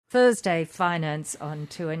Thursday Finance on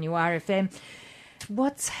 2NURFM.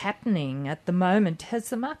 What's happening at the moment? Has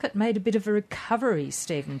the market made a bit of a recovery,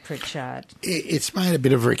 Stephen Pritchard? It's made a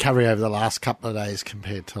bit of a recovery over the last couple of days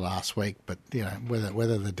compared to last week, but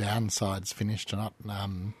whether the downside's finished or not,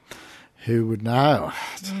 who would know?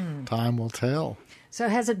 Time will tell. So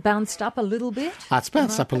has it bounced up a little bit? It's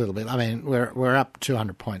bounced up a little bit. I mean, we're up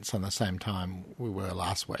 200 points on the same time we were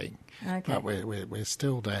last week, but we're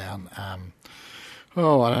still down.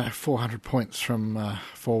 400 points from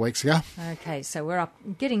 4 weeks ago. Okay, so we're up,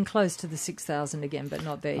 getting close to the 6,000 again, but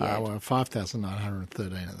not there yet.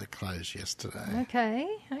 5,913 at the close yesterday. Okay,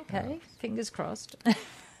 fingers crossed.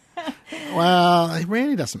 Well, it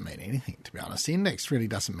really doesn't mean anything, to be honest. The index really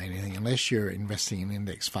doesn't mean anything unless you're investing in an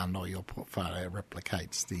index fund or your portfolio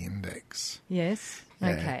replicates the index. Yes,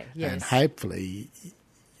 okay, yes. And hopefully,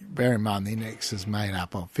 bear in mind the index is made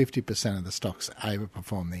up of 50% of the stocks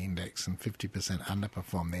overperform the index and 50%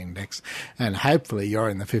 underperform the index. And hopefully you're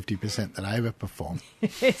in the 50% that overperform.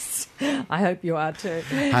 Yes, I hope you are too.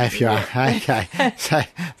 I hope you are. Okay. So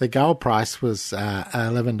the gold price was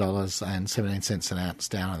 $11.17 an ounce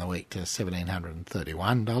down on the week to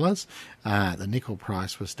 $1,731. The nickel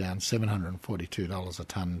price was down $742 a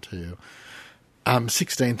tonne to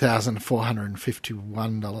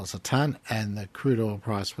 $16,451 a tonne, and the crude oil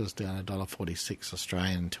price was down $1.46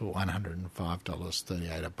 Australian to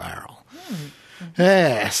 $105.38 a barrel.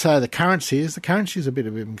 Yeah, so the currency is a bit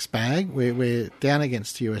of a mixed bag. We're down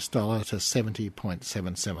against the US dollar to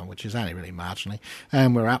 70.77, which is only really marginally,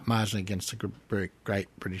 and we're up marginally against the Great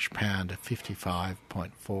British Pound to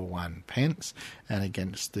 55.41 pence, and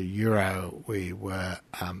against the euro we were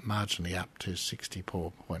marginally up to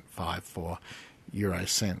 64.54 euro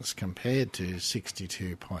cents compared to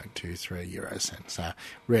 62.23 euro cents. So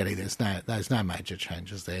really there's no major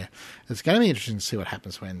changes there. It's going to be interesting to see what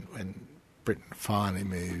happens when Britain finally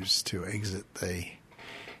moves to exit the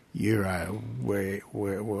euro,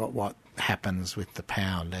 what happens with the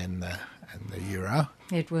pound and the euro.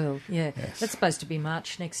 It will, yeah. Yes. That's supposed to be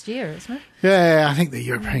March next year, isn't it? Yeah, I think the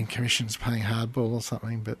European Commission's playing hardball or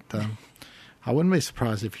something, but I wouldn't be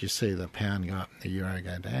surprised if you see the pound go up and the euro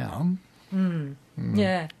go down.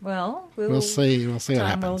 Yeah, well, we'll see what happens.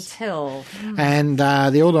 Time will tell. And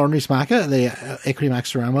the All Ordinaries market, the equity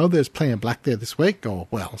markets around the world, there's plenty of black there this week, or,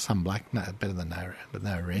 well, some black, better than no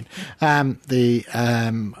red. The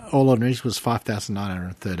All Ordinaries was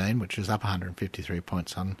 5,913, which is up 153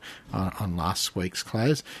 points on last week's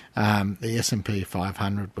close. The S&P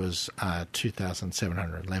 500 was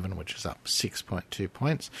 2,711, which is up 6.2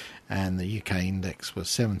 points. And the UK index was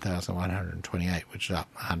 7,128, which is up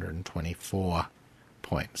 124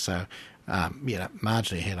 points. So,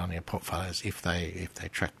 marginally ahead on your portfolios if they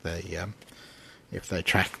track the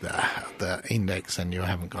index and you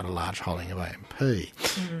haven't got a large holding of AMP.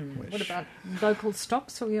 What about local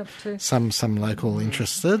stocks? Are we up to some local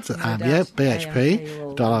interested?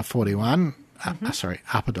 BHP $1.41. Up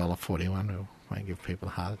 $1.41. We'll won't give people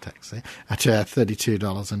heart attacks there. At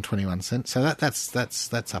 $32.21. So that's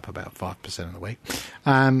up about 5% in the week.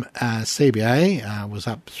 CBA was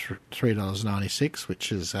up $3.96,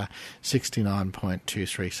 which is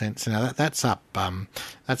 69.23 cents. Now that's up.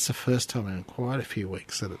 That's the first time in quite a few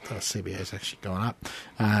weeks that the CBA has actually gone up.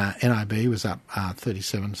 NIB was up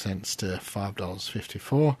 37 cents to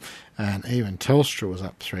 $5.54, and even Telstra was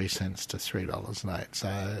up 3 cents to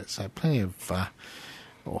 $3.08. So plenty of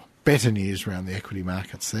better news around the equity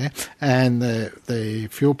markets there. And the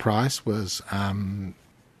fuel price was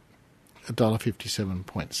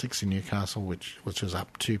 $1.57.6 in Newcastle, which was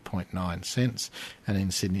up 2.9 cents, and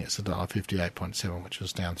in Sydney it's $1.58.7, which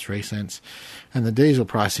was down 3 cents. And the diesel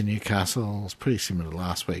price in Newcastle was pretty similar to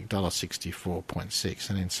last week, $1.64.6,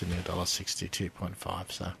 and in Sydney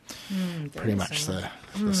 $1.62.5. So pretty much the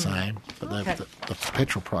same. But the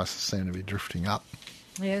petrol prices seem to be drifting up.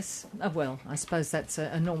 Yes, well, I suppose that's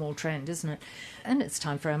a normal trend, isn't it? And it's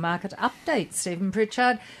time for our market update, Stephen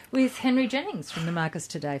Pritchard, with Henry Jennings from the Marcus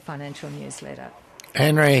Today financial newsletter.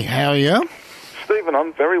 Henry, how are you? Stephen,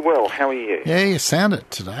 I'm very well. How are you? Yeah, you sound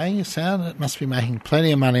it today. You sound it. Must be making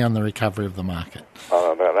plenty of money on the recovery of the market. I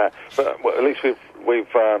don't know about that. But at least we've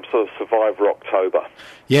sort of survived October.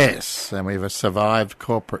 Yes, and we've survived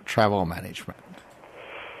corporate travel management.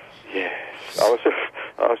 Yes. I was just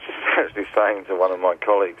actually saying to one of my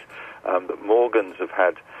colleagues that Morgans have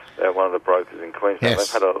had, one of the brokers in Queensland, they've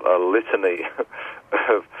had a litany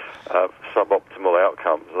of suboptimal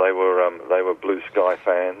outcomes. They were Blue Sky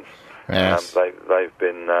fans. Yes. They've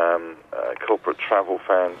been corporate travel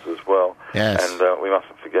fans as well. Yes. And we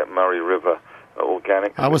mustn't forget Murray River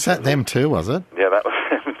Organic. Was that them too, was it? Yeah, that was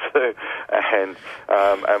them too.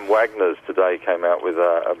 And Wagner's today came out with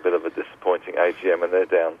a bit of a disappointing AGM, and they're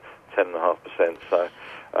down 10.5%. So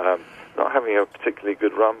not having a particularly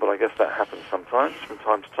good run, but I guess that happens sometimes. From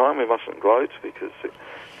time to time, we mustn't gloat because it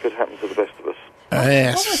could happen to the best of us.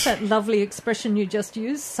 Yes. What was that lovely expression you just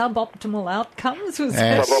used? Suboptimal outcomes?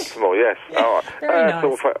 Suboptimal, yes. Yeah, very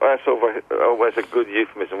nice. That's always a good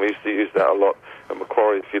euphemism. We used to use that a lot at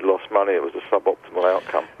Macquarie. If you'd lost money, it was a suboptimal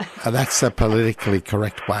outcome. That's a politically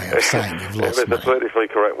correct way of saying you've lost money. It's a politically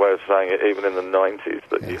correct way of saying it, even in the 90s,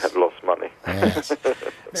 that you had lost money. Yes.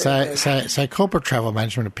 So corporate travel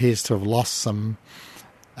management appears to have lost some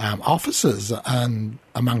offices,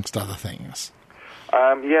 amongst other things.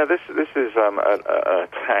 This is an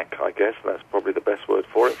attack, I guess, and that's probably the best word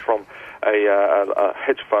for it, from a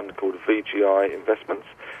hedge fund called VGI Investments,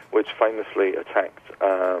 which famously attacked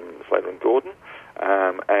Slater & Gordon.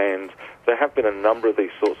 And there have been a number of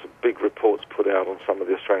these sorts of big reports put out on some of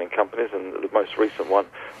the Australian companies, and the most recent one,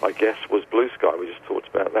 I guess, was Blue Sky. We just talked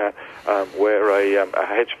about that, where a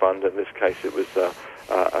hedge fund, in this case it was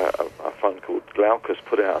a fund called Glaucus,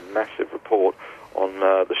 put out a massive report on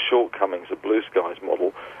the shortcomings of Blue Sky's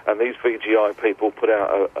model, and these VGI people put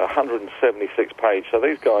out a 176-page, so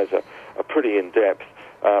these guys are pretty in-depth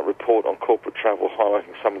report on corporate travel,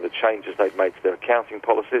 highlighting some of the changes they've made to their accounting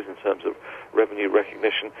policies in terms of revenue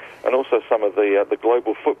recognition, and also some of the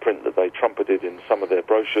global footprint that they trumpeted in some of their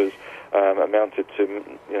brochures amounted to,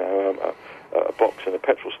 a box in a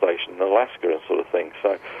petrol station in Alaska and sort of thing.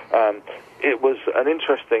 So it was an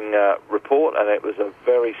interesting report, and it was a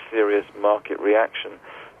very serious market reaction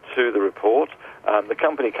to the report. The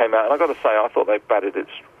company came out, and I've got to say, I thought they batted it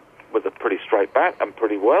with a pretty straight bat and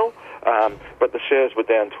pretty well, but the shares were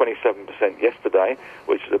down 27% yesterday,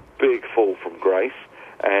 which is a big fall from grace,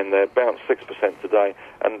 and they're bounced 6% today.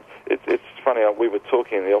 And it's funny, we were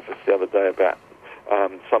talking in the office the other day about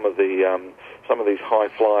some of these high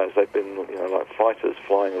flyers. They've been, like fighters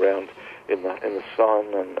flying around in the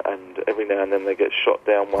sun, and every now and then they get shot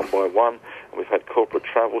down one by one. And we've had corporate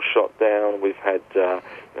travel shot down. We've had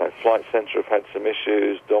Flight Centre have had some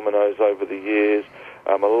issues. Domino's over the years.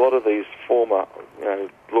 A lot of these former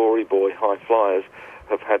glory boy high flyers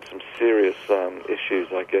have had some serious issues,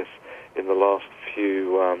 I guess, in the last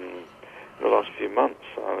few months.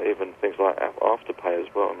 Even things like Afterpay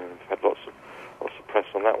as well. I mean, we've had lots of press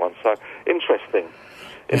on that one. So interesting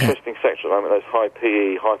section at the moment, those high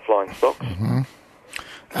PE, high-flying stocks. Mm-hmm.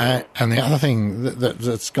 And the other thing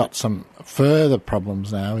that's got some further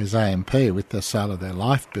problems now is AMP with the sale of their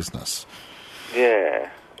life business. Yeah.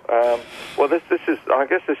 Well, this is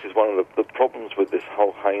one of the problems with this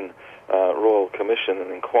whole Hayne Royal Commission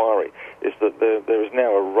and inquiry, is that there is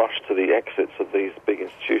now a rush to the exits of these big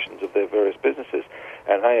institutions of their various businesses,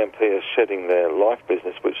 and AMP is shedding their life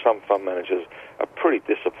business, which some fund managers are pretty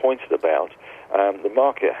disappointed about. The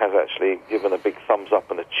market has actually given a big thumbs up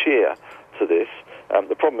and a cheer to this.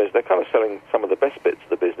 The problem is they're kind of selling some of the best bits of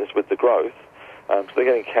the business with the growth, so they're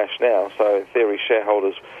getting cash now, so in theory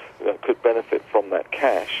shareholders could benefit from that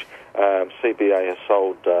cash. CBA has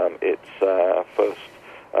sold its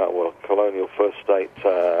Colonial First State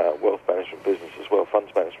wealth management business as well,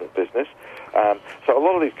 funds management business. So a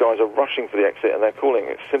lot of these guys are rushing for the exit, and they're calling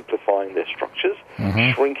it simplifying their structures,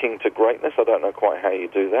 shrinking to greatness. I don't know quite how you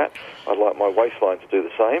do that. I'd like my waistline to do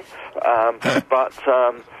the same. But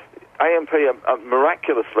AMP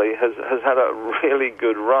miraculously has had a really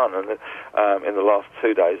good run, and in the last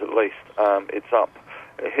 2 days at least. It's up.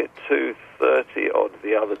 It hit 230 odd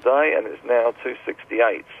the other day, and it's now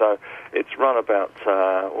 268. So it's run about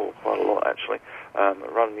quite a lot actually.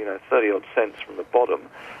 Run 30 odd cents from the bottom.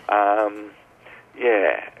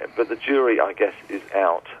 But the jury, I guess, is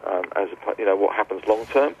out as what happens long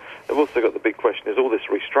term. They've also got the big question: is all this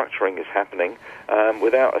restructuring is happening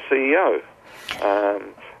without a CEO?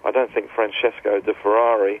 I don't think Francesco De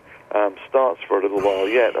Ferrari starts for a little while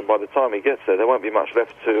yet, and by the time he gets there won't be much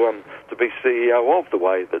left to be CEO of the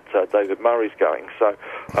way that David Murray's going. So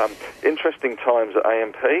interesting times at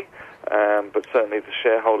AMP, but certainly the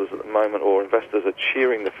shareholders at the moment, or investors, are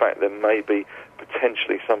cheering the fact there may be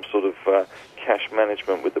potentially some sort of cash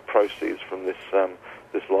management with the proceeds from this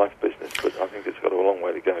life business, but I think it's got a long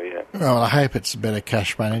way to go yet. Well, I hope it's better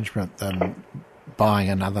cash management than buying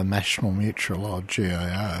another National Mutual or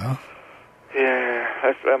GIO. Yeah,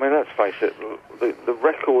 I mean, let's face it, the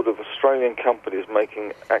record of Australian companies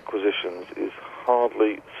making acquisitions is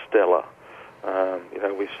hardly stellar.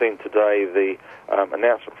 We've seen today the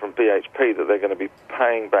announcement from BHP that they're going to be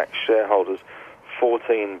paying back shareholders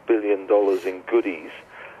 $14 billion in goodies.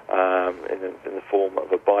 in the form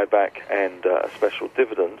of a buyback and a special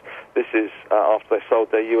dividend. This is after they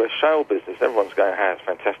sold their US shale business. Everyone's going, it's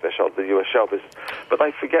fantastic, they sold the US shale business. But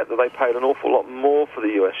they forget that they paid an awful lot more for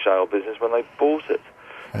the US shale business when they bought it.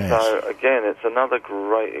 Yes. So, again, it's another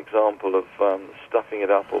great example of stuffing it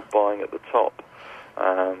up or buying at the top.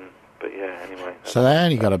 But, yeah, anyway. So they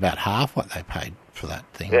only got about half what they paid for that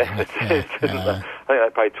thing. Yeah, I think they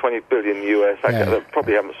paid $20 billion US. They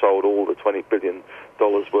probably haven't sold all the $20 billion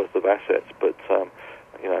worth of assets, but the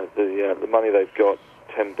money they've got,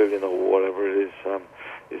 $10 billion or whatever it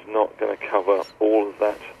is not going to cover all of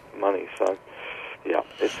that money. So, yeah,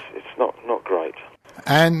 it's not great.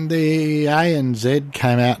 And the ANZ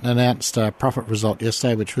came out and announced a profit result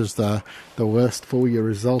yesterday, which was the worst full-year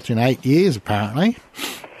result in 8 years, apparently.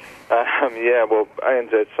 Well,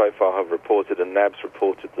 ANZ so far have reported, and NAB's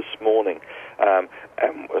reported this morning, and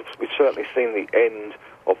we've certainly seen the end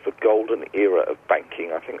of the golden era of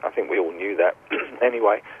banking. I think we all knew that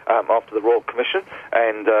anyway, after the Royal Commission,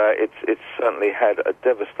 and it's certainly had a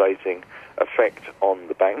devastating effect on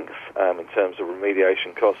the banks in terms of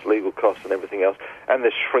remediation costs, legal costs and everything else, and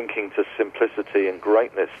this shrinking to simplicity and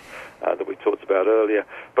greatness that we talked about earlier.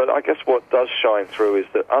 But I guess what does shine through is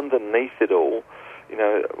that underneath it all,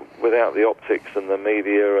 without the optics and the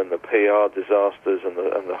media and the PR disasters and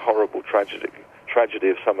the horrible tragedy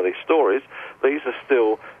of some of these stories, these are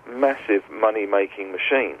still massive money-making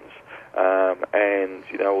machines. And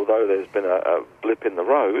although there's been a blip in the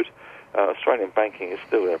road, Australian banking is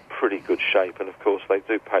still in a pretty good shape. And of course, they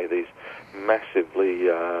do pay these massively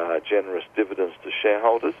generous dividends to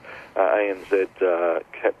shareholders. ANZ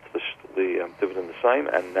kept the dividend the same,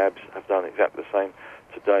 and NABs have done exactly the same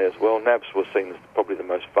today as well. NABs were seen as probably the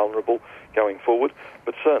most vulnerable going forward,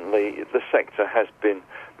 but certainly the sector has been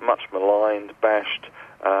much maligned, bashed,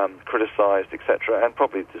 criticised, etc., and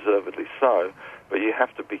probably deservedly so. But you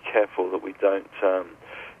have to be careful that we don't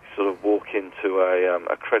sort of walk into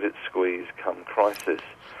a credit squeeze come crisis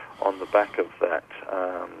on the back of that.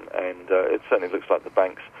 And it certainly looks like the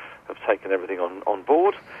banks have taken everything on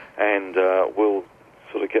board and will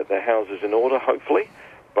sort of get their houses in order, hopefully.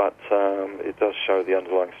 But it does show the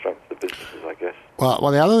underlying strength of the businesses, I guess.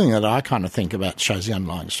 Well, the other thing that I kind of think about shows the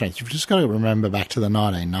underlying strength. You've just got to remember back to the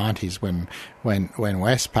 1990s when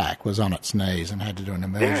Westpac was on its knees and had to do an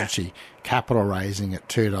emergency capital raising at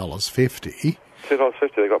 $2.50.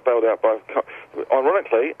 $2.50. They got bailed out by,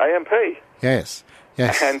 ironically, AMP. Yes.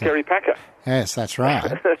 And Kerry Packer. Yes, that's right.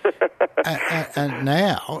 and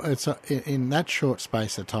now, it's in that short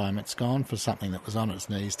space of time, it's gone for something that was on its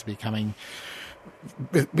knees to becoming,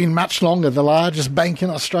 been much longer, the largest bank in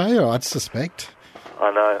Australia, I'd suspect. I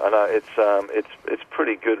know. It's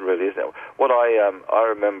pretty good, really, isn't it? What I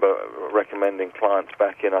remember recommending clients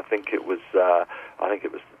back in, I think it was the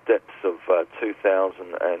depths of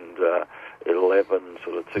 2011,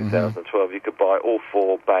 sort of 2012. You could buy all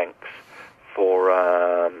four banks for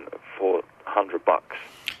 $100.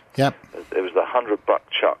 Yep. It was the $100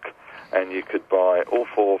 chuck, and you could buy all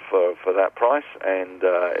four for that price, and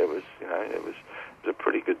it was a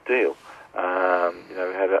pretty good deal. We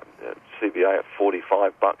had a CBA at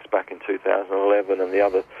 $45 back in 2011, and the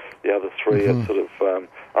other three at sort of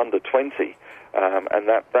under 20. And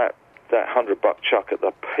that $100 chuck at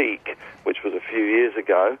the peak, which was a few years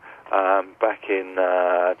ago, back in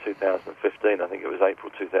 2015, I think it was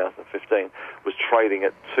April 2015, was trading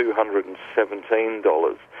at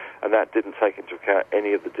 $217. And that didn't take into account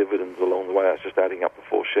any of the dividends along the way. That's just adding up the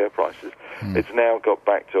four share prices. It's now got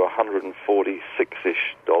back to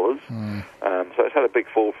 $146-ish. So it's had a big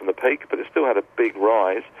fall from the peak, but it still had a big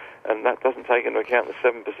rise, and that doesn't take into account the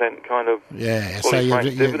 7% kind of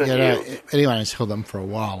dividend yield. Anyone who's held them for a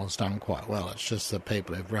while has done quite well. It's just the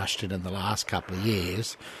people who've rushed it in the last couple of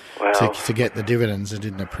years to get the dividends and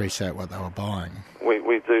didn't appreciate what they were buying.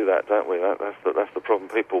 We do that, don't we? That's the problem.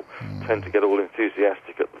 People tend to get all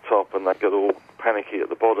enthusiastic at the top and they get all panicky at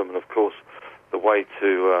the bottom. And of course, the way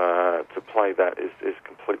to play that is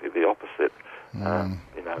completely the opposite.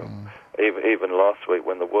 Even last week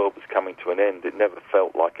when the world was coming to an end, it never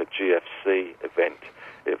felt like a GFC event.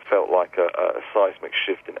 It felt like a seismic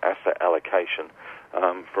shift in asset allocation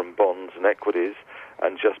from bonds and equities,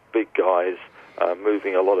 and just big guys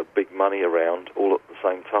moving a lot of big money around all at the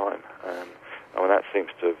same time. That seems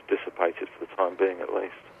to have dissipated for the time being, at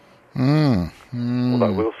least.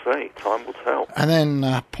 Although we'll see. Time will tell. And then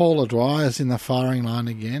Paula Dwyer's in the firing line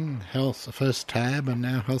again. First Tab and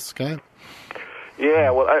now Healthscope. Yeah,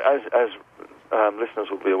 well, as listeners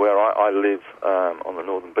will be aware, I live on the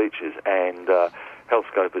Northern Beaches, and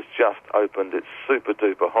Healthscope has just opened its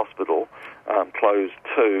super-duper hospital, closed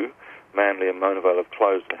 2, Manly and Mona Vale have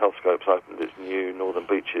closed, and Healthscope's opened its new Northern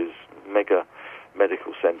Beaches mega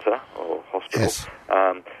medical centre or hospital. Yes.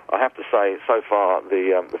 I have to say, so far,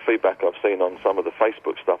 the feedback I've seen on some of the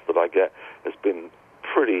Facebook stuff that I get has been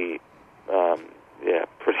pretty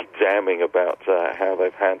damning about how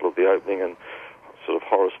they've handled the opening and sort of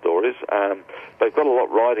horror stories. They've got a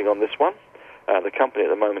lot riding on this one. The company at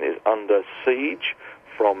the moment is under siege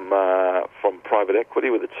from private equity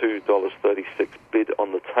with a $2.36 bid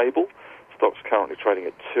on the table. Stock's currently trading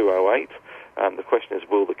at $2.08. The question is,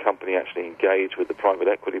 will the company actually engage with the private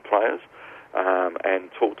equity players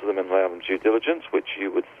and talk to them and allow them due diligence, which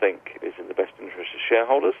you would think is in the best interest of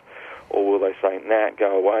shareholders? Or will they say, nah,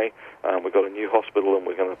 go away, we've got a new hospital and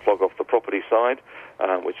we're going to flog off the property side,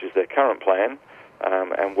 which is their current plan,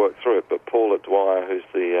 and work through it. But Paula Dwyer, who's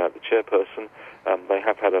the chairperson, they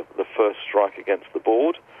have had the first strike against the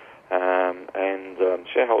board, and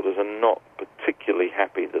shareholders are not particularly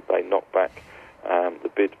happy that they knocked back the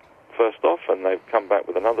bid first off, and they've come back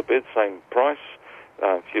with another bid, same price,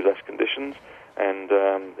 a few less conditions, and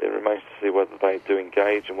it remains to see whether they do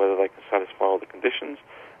engage and whether they can satisfy all the conditions,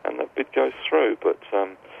 and the bid goes through. But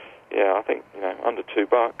I think under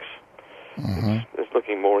 $2, it's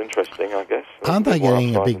looking more interesting, I guess. Aren't they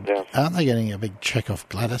getting a big check off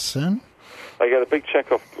Gladys soon? They get a big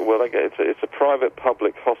check off. Well, it's a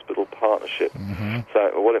private-public hospital partnership.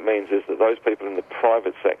 So what it means is that those people in the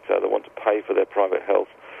private sector that want to pay for their private health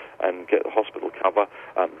and get the hospital cover,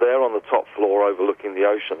 they're on the top floor overlooking the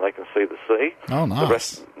ocean. They can see the sea. Oh,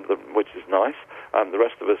 nice. Which is nice. The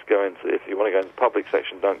rest of us go into, if you want to go into the public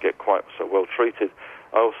section, don't get quite so well treated.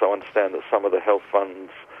 I also understand that some of the health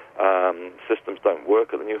funds systems don't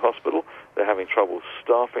work at the new hospital. They're having trouble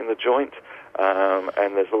staffing the joint,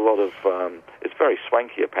 and there's a lot of. It's very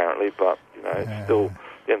swanky apparently, but it's still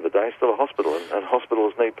at the end of the day, it's still a hospital, and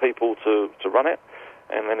hospitals need people to run it,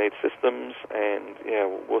 and they need systems, and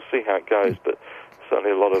we'll see how it goes. But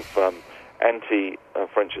certainly a lot of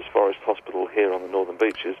anti-French's Forest Hospital here on the Northern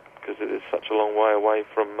Beaches, because it is such a long way away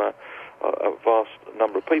from a vast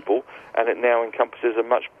number of people, and it now encompasses a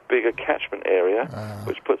much bigger catchment area,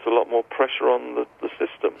 which puts a lot more pressure on the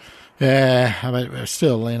system. Yeah, I mean,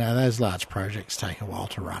 still, those large projects take a while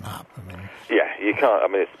to run up. Yeah, you can't. I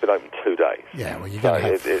mean, it's been open 2 days. Yeah, well, you're going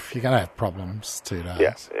to have problems 2 days.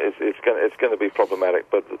 Yeah, it's going to be problematic.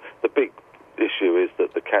 But the big issue is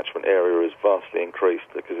that the catchment area is vastly increased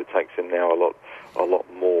because it takes in now a lot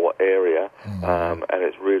more area, and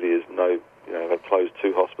it really is no. They've closed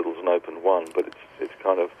 2 hospitals and opened 1, but it's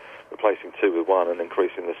kind of replacing 2 with 1 and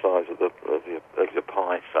increasing the size of your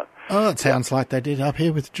pie. So, it sounds like they did up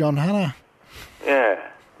here with John Hunter. Yeah.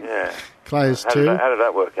 Closed 2. How did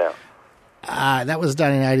that work out? That was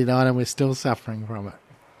done in '89, and we're still suffering from it.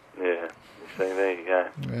 Yeah. You see, there you go.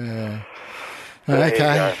 Yeah.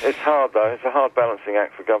 Okay. It's hard though. It's a hard balancing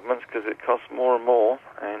act for governments because it costs more and more,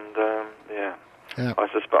 and Yep. I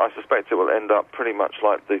suspect it will end up pretty much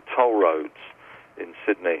like the toll roads in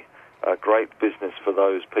Sydney. A great business for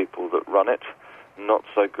those people that run it, not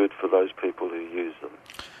so good for those people who use them.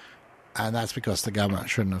 And that's because the government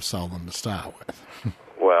shouldn't have sold them to start with.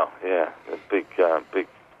 Well, yeah, the big,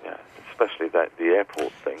 especially the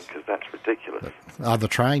airport thing, because that's ridiculous. The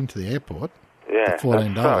train to the airport. Yeah,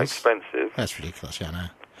 $14. That's so expensive. That's ridiculous, I know.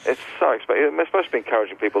 It's so expensive. It's supposed to be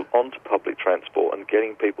encouraging people onto public transport and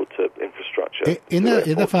getting people to infrastructure. In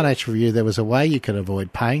the Financial Review, there was a way you could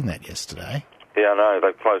avoid paying that yesterday. Yeah, I know.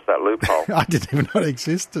 They've closed that loophole. I didn't even know it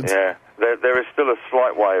existed. Yeah, there is still a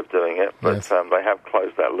slight way of doing it, but yes. They have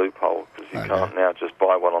closed that loophole because you can't now just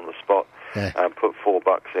buy one on the spot and put $4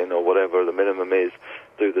 in or whatever the minimum is,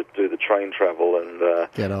 do the train travel and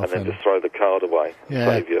then just throw the card away.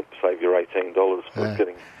 And save your $18 for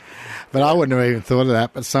getting. But I wouldn't have even thought of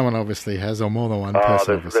that, but someone obviously has, or more than one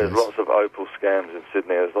person there's lots of Opal scams in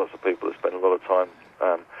Sydney. There's lots of people that spend a lot of time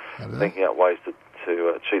thinking out ways to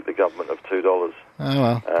cheat the government of $2. Oh,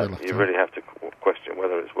 well, you really have to question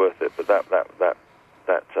whether it's worth it, but that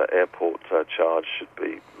airport charge should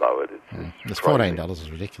be lowered. It's $14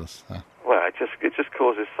 is ridiculous. Well, it just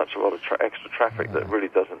causes such a lot of extra traffic that really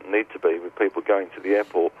doesn't need to be, with people going to the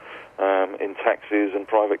airport in taxis and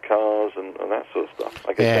private cars and that sort of stuff.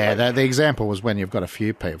 I guess the example was when you've got a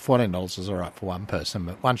few people. $14 is all right for one person,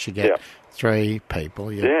 but once you get 3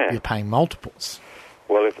 people, you're paying multiples.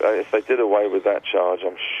 Well, if they did away with that charge,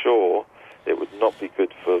 I'm sure it would not be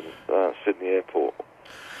good for Sydney Airport.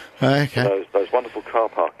 Okay. Those wonderful car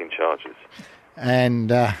parking charges.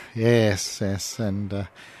 And yes, and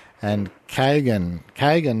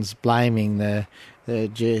Kogan's blaming the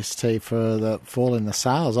GST for the fall in the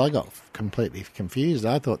sales. I got completely confused.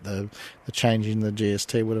 I thought the change in the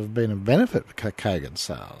GST would have been a benefit for Kogan's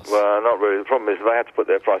sales. Well, not really. The problem is they had to put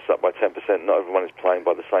their prices up by 10%. Not everyone is playing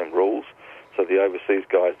by the same rules. So the overseas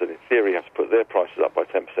guys that in theory have to put their prices up by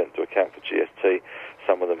 10% to account for GST,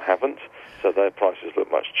 some of them haven't. So their prices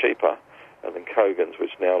look much cheaper than Kogan's,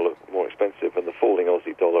 which now look more expensive, and the falling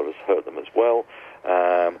Aussie dollar has hurt them as well.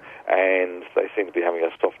 And they seem to be having a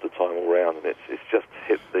softer time all round, and it's just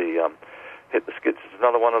hit the skids. It's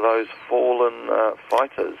another one of those fallen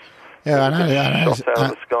fighters. Yeah, I know. Shot out of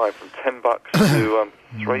the sky from $10 to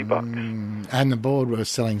 $3. And the board were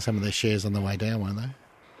selling some of their shares on the way down, weren't they?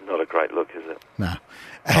 Not a great look, is it? No.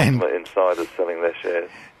 And insiders selling their shares.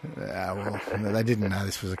 Well, they didn't know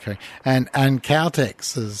this was occurring. And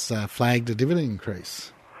Caltex has flagged a dividend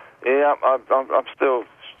increase. Yeah, I'm still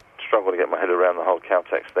struggling to get my head around the whole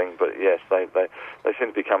Caltex thing, but yes, they seem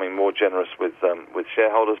to be becoming more generous with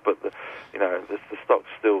shareholders, but the stock's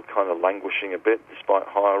still kind of languishing a bit despite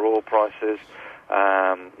higher oil prices.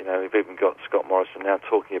 We've even got Scott Morrison now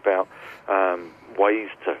talking about ways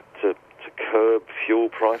to curb fuel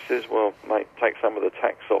prices. Well, mate, take some of the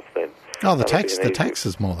tax off then. Oh, the tax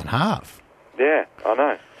is more than half. Yeah, I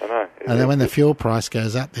know. And then when the fuel price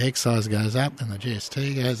goes up, the excise goes up, and the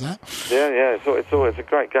GST goes up. Yeah, it's always a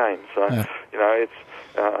great game. So, it's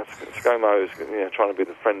ScoMo's trying to be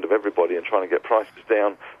the friend of everybody and trying to get prices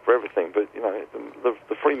down for everything. But,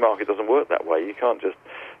 the free market doesn't work that way. You can't just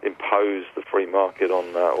impose the free market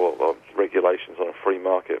on, or regulations on a free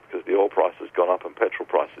market because the oil price has gone up and petrol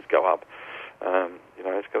prices go up.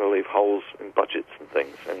 It's going to leave holes in budgets and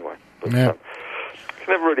things anyway. But, yeah. I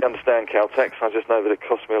can never really understand Caltex. I just know that it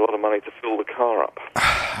costs me a lot of money to fill the car up.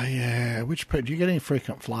 Yeah. Do you get any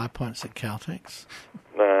frequent flyer points at Caltex?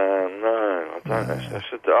 No, I don't.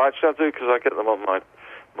 Actually, I do because I get them on my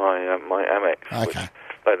Amex. Okay.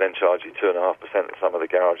 They then charge you 2.5% at some of the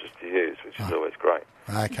garages to use, which is always great.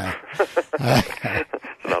 Okay.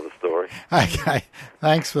 It's another story. Okay.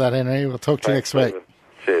 Thanks for that, Henry. We'll talk to you next week. Stephen.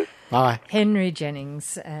 Cheers. Bye. Henry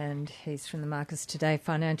Jennings, and he's from the Marcus Today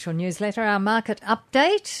financial newsletter. Our market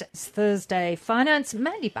update is Thursday finance.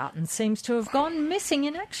 Mandy Barton seems to have gone missing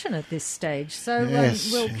in action at this stage, so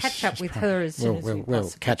we'll catch up with her as soon as we possibly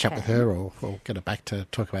We'll catch up can. with her, or we'll get her back to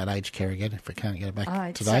talk about aged care again if we can't get her back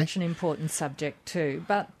it's today. such an important subject too.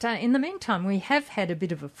 But in the meantime, we have had a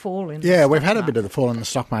bit of a fall in the Yeah, stock we've had a market. bit of the fall in the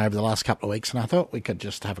stock market over the last couple of weeks, and I thought we could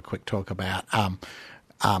just have a quick talk about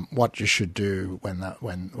what you should do when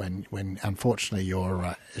unfortunately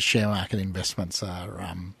your share market investments are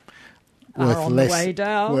worth on less. The way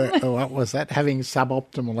down. What was that? Having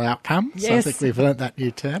suboptimal outcomes. Yes. I think we've learnt that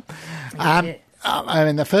new term. Yeah. I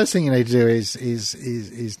mean, the first thing you need to do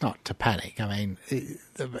is not to panic. I mean,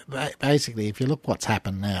 basically, if you look what's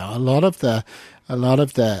happened now, a lot of the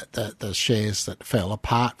shares that fell,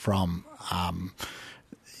 apart from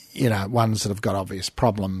ones that have got obvious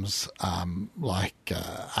problems, like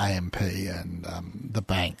AMP and the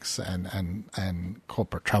banks and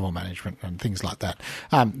corporate travel management and things like that.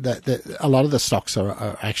 A lot of the stocks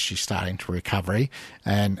are actually starting to recover.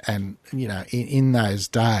 And in those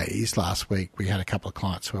days, last week, we had a couple of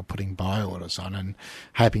clients who were putting buy orders on and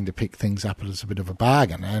hoping to pick things up as a bit of a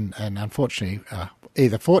bargain. And unfortunately,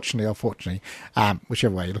 either fortunately or fortunately,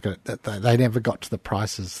 whichever way you look at it, they never got to the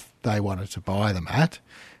prices they wanted to buy them at.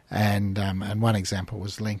 And one example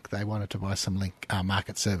was Link. They wanted to buy some Link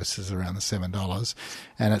market services around the $7,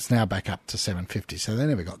 and it's now back up to $7.50. So they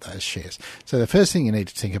never got those shares. So the first thing you need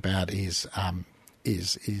to think about is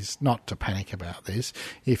not to panic about this.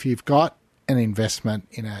 If you've got an investment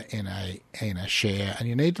in a share, and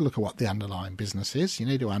you need to look at what the underlying business is, you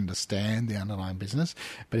need to understand the underlying business.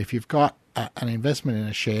 But if you've got an investment in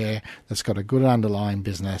a share that's got a good underlying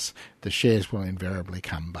business, the shares will invariably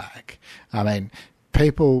come back. I mean,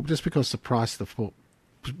 people, just because the price of the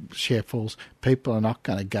share falls, people are not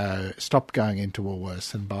going to stop going into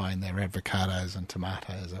Woolworths and buying their avocados and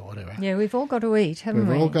tomatoes or whatever. Yeah, we've all got to eat, haven't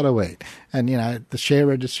we? We've all got to eat. And, the share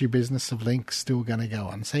registry business of Link's still going to go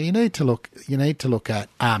on. So you need to look at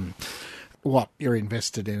what you're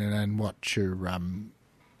invested in and what your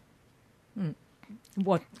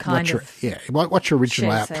what your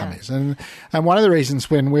original outcome is. And one of the reasons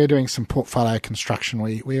when we're doing some portfolio construction,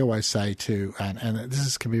 we always say and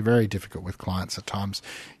this can be very difficult with clients at times,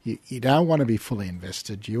 you don't want to be fully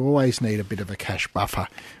invested. You always need a bit of a cash buffer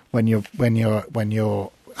when you're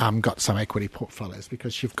got some equity portfolios,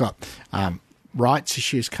 because you've got rights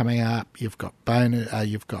issues coming up, you've got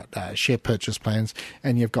share purchase plans,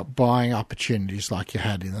 and you've got buying opportunities like you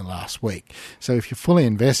had in the last week. So if you're fully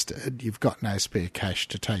invested, you've got no spare cash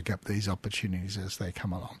to take up these opportunities as they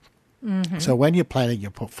come along. Mm-hmm. So when you're planning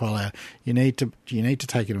your portfolio, you need to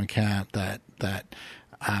take into account that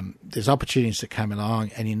there's opportunities that come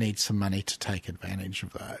along, and you need some money to take advantage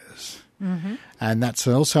of those. Mm-hmm. And that's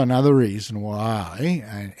also another reason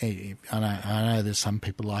why I know there's some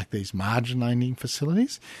people like these margin lending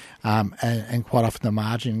facilities, and quite often the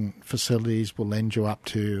margin facilities will lend you up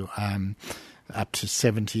to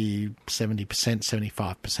 70%,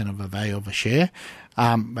 75% of the value of a share.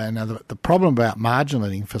 And the problem about margin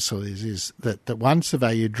lending facilities is that once the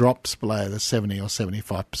value drops below the 70 or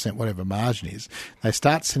 75%, whatever margin is, they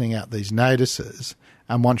start sending out these notices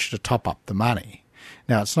and want you to top up the money.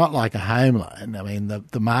 Now, it's not like a home loan. I mean,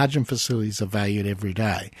 the margin facilities are valued every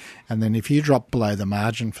day. And then if you drop below the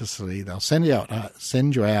margin facility, they'll send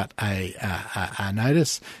you out a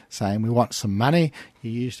notice saying, we want some money.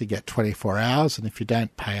 You usually get 24 hours. And if you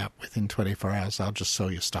don't pay up within 24 hours, they'll just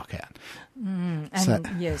sell your stock out.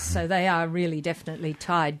 So they are really definitely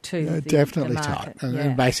tied to definitely the market. tied.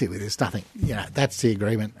 And basically, there's nothing, that's the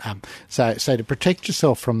agreement. So to protect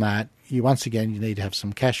yourself from that, you need to have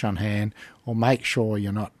some cash on hand, or make sure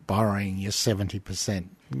you're not borrowing your 70%.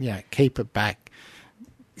 Keep it back.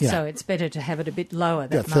 So it's better to have it a bit lower.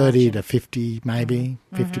 That 30 margin. to 50, maybe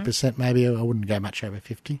 50%, maybe. I wouldn't go much over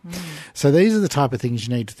 50. Mm. So these are the type of things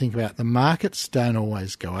you need to think about. The markets don't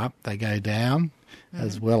always go up; they go down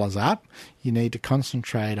as well as up. You need to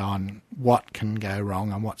concentrate on what can go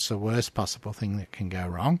wrong and what's the worst possible thing that can go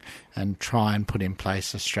wrong, and try and put in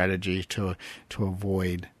place a strategy to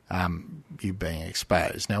avoid you being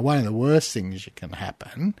exposed. Now, one of the worst things that can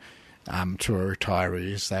happen to a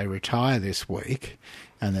retiree is they retire this week,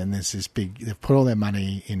 and then there's this they've put all their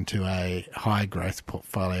money into a high growth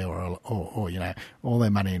portfolio or all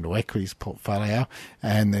their money into equities portfolio,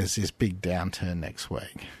 and there's this big downturn next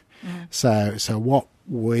week. So what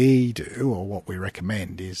we do, or what we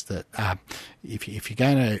recommend, is that if you're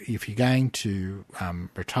going to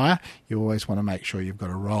retire, you always want to make sure you've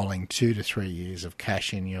got a rolling 2 to 3 years of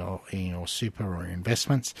cash in your super or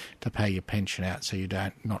investments to pay your pension out, so you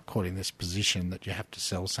not caught in this position that you have to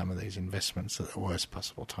sell some of these investments at the worst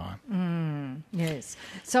possible time. Yes.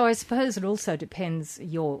 So I suppose it also depends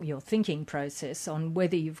your thinking process on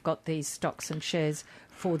whether you've got these stocks and shares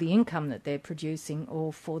for the income that they're producing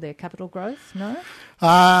or for their capital growth, no?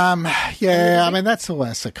 I mean, that's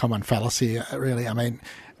always a common fallacy, really. I mean,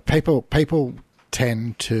 people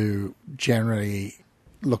tend to generally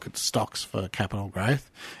look at stocks for capital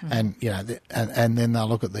growth, and and then they'll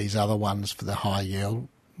look at these other ones for the high yield.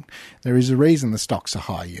 There is a reason the stocks are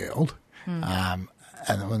high yield, and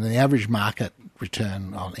when the average market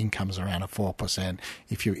return on income is around 4%,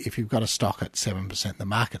 if you've got a stock at 7%, the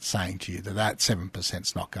market's saying to you that 7%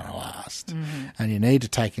 is not going to last, and you need to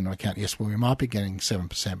take into account. Yes, well, we might be getting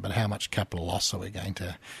 7%, but how much capital loss are we going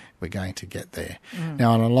to get there?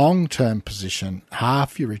 Now, on a long-term position,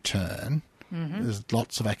 half your return. There's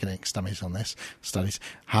lots of academic studies on this.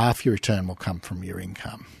 Half your return will come from your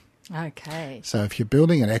income. Okay. So if you're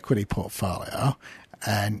building an equity portfolio,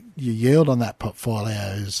 and your yield on that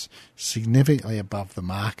portfolio is significantly above the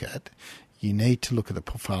market, you need to look at the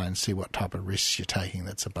portfolio and see what type of risks you're taking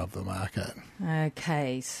that's above the market.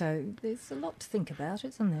 Okay, so there's a lot to think about,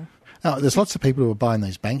 isn't there? Oh, there's lots of people who are buying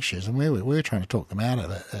these bank shares, and we're trying to talk them out of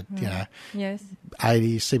it. Yes.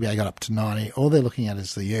 80, CBA got up to 90. All they're looking at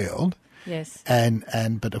is the yield. Yes.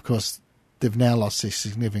 But of course, they've now lost this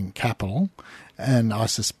significant capital, and I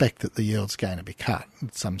suspect that the yield's going to be cut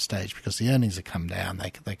at some stage because the earnings have come down.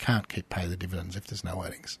 They can't keep paying the dividends if there's no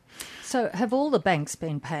earnings. So have all the banks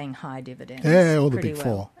been paying high dividends? Yeah, all the big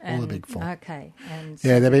four. All the big four. Okay. And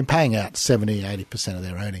so they've been paying out 70, 80% of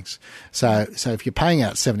their earnings. So if you're paying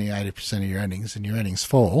out 70, 80% of your earnings and your earnings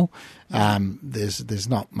fall, there's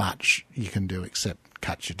not much you can do except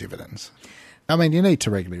cut your dividends. I mean, you need to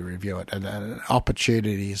regularly review it. And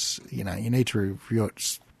opportunities, you need to review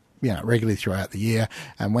it, regularly throughout the year.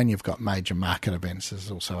 And when you've got major market events,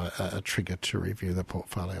 there's also a trigger to review the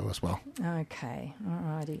portfolio as well. Okay,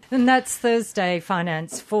 all righty. And that's Thursday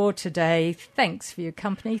Finance for today. Thanks for your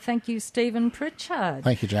company. Thank you, Stephen Pritchard.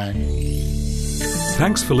 Thank you, Jane.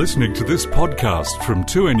 Thanks for listening to this podcast from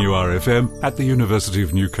 2NURFM at the University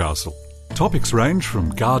of Newcastle. Topics range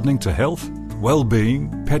from gardening to health,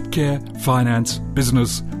 well-being, pet care, finance,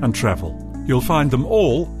 business and travel. You'll find them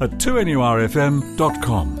all at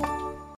 2NURFM.com.